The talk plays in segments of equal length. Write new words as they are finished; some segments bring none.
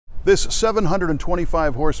This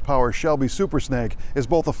 725 horsepower Shelby Super Snake is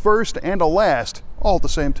both a first and a last, all at the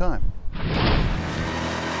same time.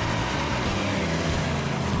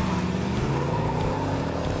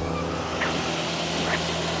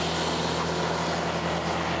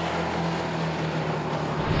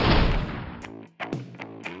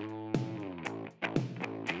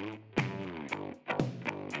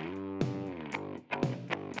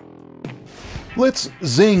 Let's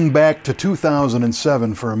zing back to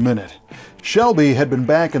 2007 for a minute. Shelby had been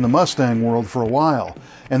back in the Mustang world for a while,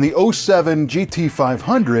 and the 07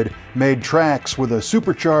 GT500 made tracks with a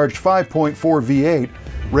supercharged 5.4 V8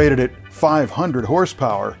 rated at 500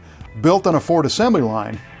 horsepower, built on a Ford assembly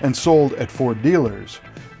line and sold at Ford dealers.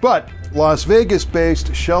 But Las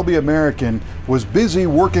Vegas-based Shelby American was busy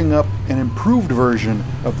working up an improved version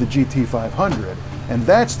of the GT500, and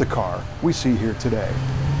that's the car we see here today.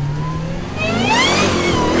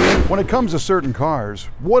 When it comes to certain cars,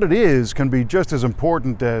 what it is can be just as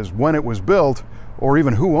important as when it was built or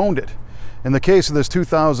even who owned it. In the case of this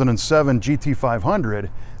 2007 GT500,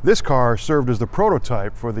 this car served as the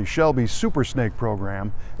prototype for the Shelby Super Snake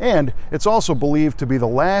program, and it's also believed to be the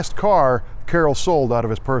last car Carroll sold out of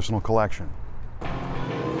his personal collection.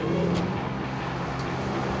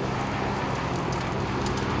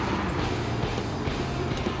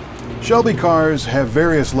 Shelby cars have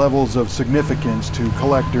various levels of significance to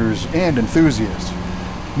collectors and enthusiasts.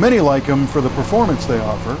 Many like them for the performance they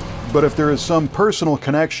offer, but if there is some personal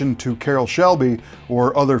connection to Carroll Shelby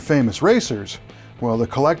or other famous racers, well, the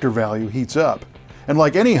collector value heats up. And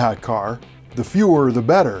like any hot car, the fewer the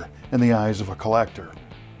better in the eyes of a collector.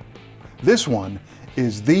 This one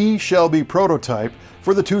is the Shelby prototype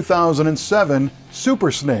for the 2007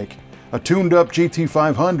 Super Snake, a tuned-up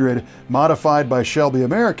GT500 modified by Shelby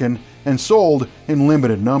American and sold in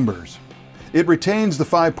limited numbers. It retains the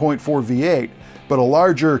 5.4 V8, but a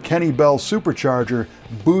larger Kenne Bell supercharger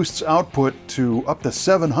boosts output to up to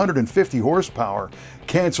 750 horsepower,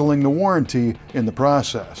 canceling the warranty in the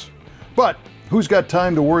process. But who's got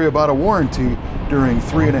time to worry about a warranty during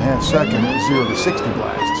 3.5-second 0 to 60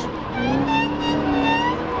 blasts?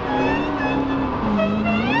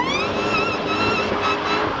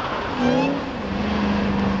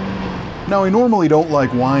 Now, we normally don't like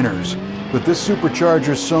whiners, but this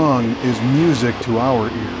supercharger's song is music to our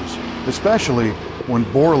ears, especially when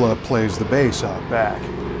Borla plays the bass out back.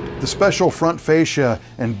 The special front fascia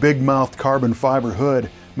and big-mouthed carbon fiber hood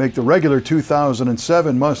make the regular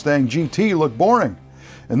 2007 Mustang GT look boring,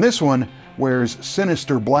 and this one wears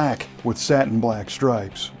sinister black with satin black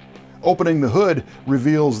stripes. Opening the hood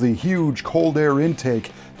reveals the huge cold air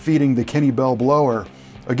intake feeding the Kenne Bell blower,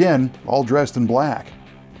 again, all dressed in black.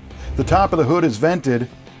 The top of the hood is vented,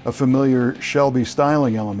 a familiar Shelby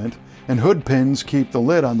styling element, and hood pins keep the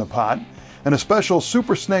lid on the pot, and a special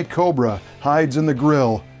Super Snake Cobra hides in the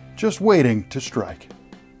grille, just waiting to strike.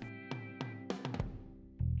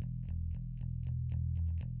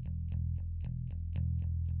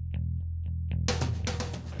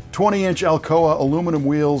 20-inch Alcoa aluminum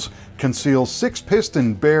wheels conceal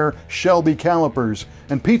 6-piston bare Shelby calipers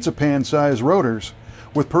and pizza pan-sized rotors,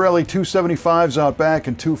 with Pirelli 275s out back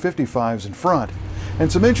and 255s in front.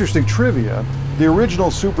 And some interesting trivia, the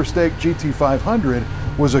original Super Snake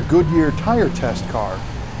GT500 was a Goodyear tire test car,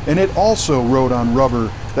 and it also rode on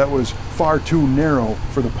rubber that was far too narrow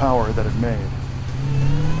for the power that it made.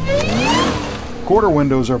 Quarter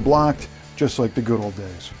windows are blocked, just like the good old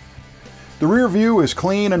days. The rear view is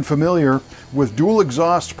clean and familiar, with dual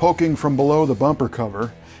exhausts poking from below the bumper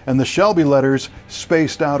cover, and the Shelby letters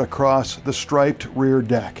spaced out across the striped rear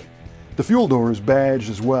deck. The fuel door is badged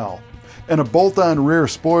as well, and a bolt-on rear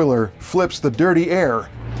spoiler flips the dirty air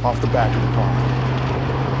off the back of the car.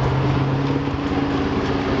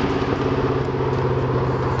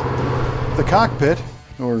 The cockpit,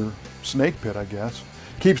 or snake pit I guess,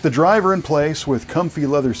 keeps the driver in place with comfy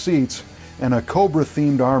leather seats and a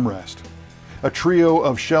Cobra-themed armrest. A trio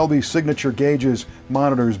of Shelby signature gauges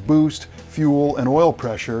monitors boost, fuel, and oil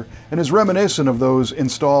pressure, and is reminiscent of those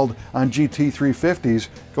installed on GT350s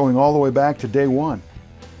going all the way back to day one.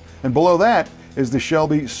 And below that is the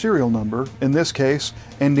Shelby serial number, in this case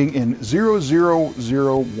ending in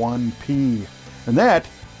 0001P. And that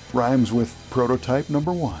rhymes with prototype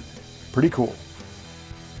number 1. Pretty cool.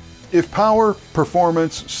 If power,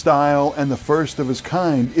 performance, style, and the first of its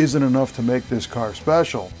kind isn't enough to make this car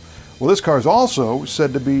special, well, this car is also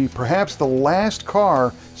said to be perhaps the last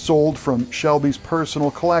car sold from Shelby's personal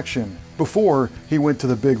collection before he went to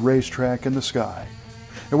the big racetrack in the sky.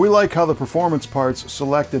 And we like how the performance parts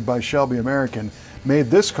selected by Shelby American made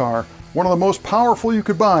this car one of the most powerful you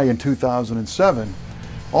could buy in 2007.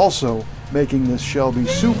 Also, making this Shelby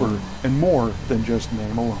super and more than just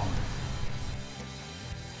name alone.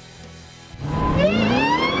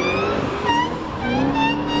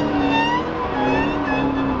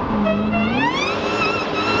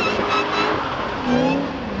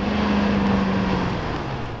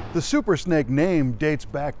 The Super Snake name dates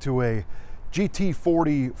back to a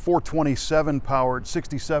GT40 427 powered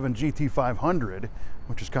 67 GT500,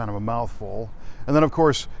 which is kind of a mouthful. And then of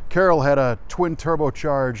course, Carroll had a twin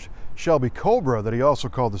turbocharged Shelby Cobra that he also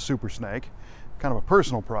called the Super Snake, kind of a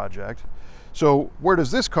personal project. So where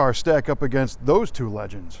does this car stack up against those two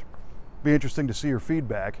legends? Be interesting to see your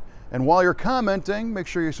feedback. And while you're commenting, make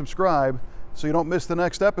sure you subscribe so you don't miss the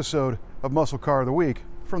next episode of Muscle Car of the Week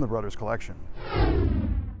from the Brothers Collection.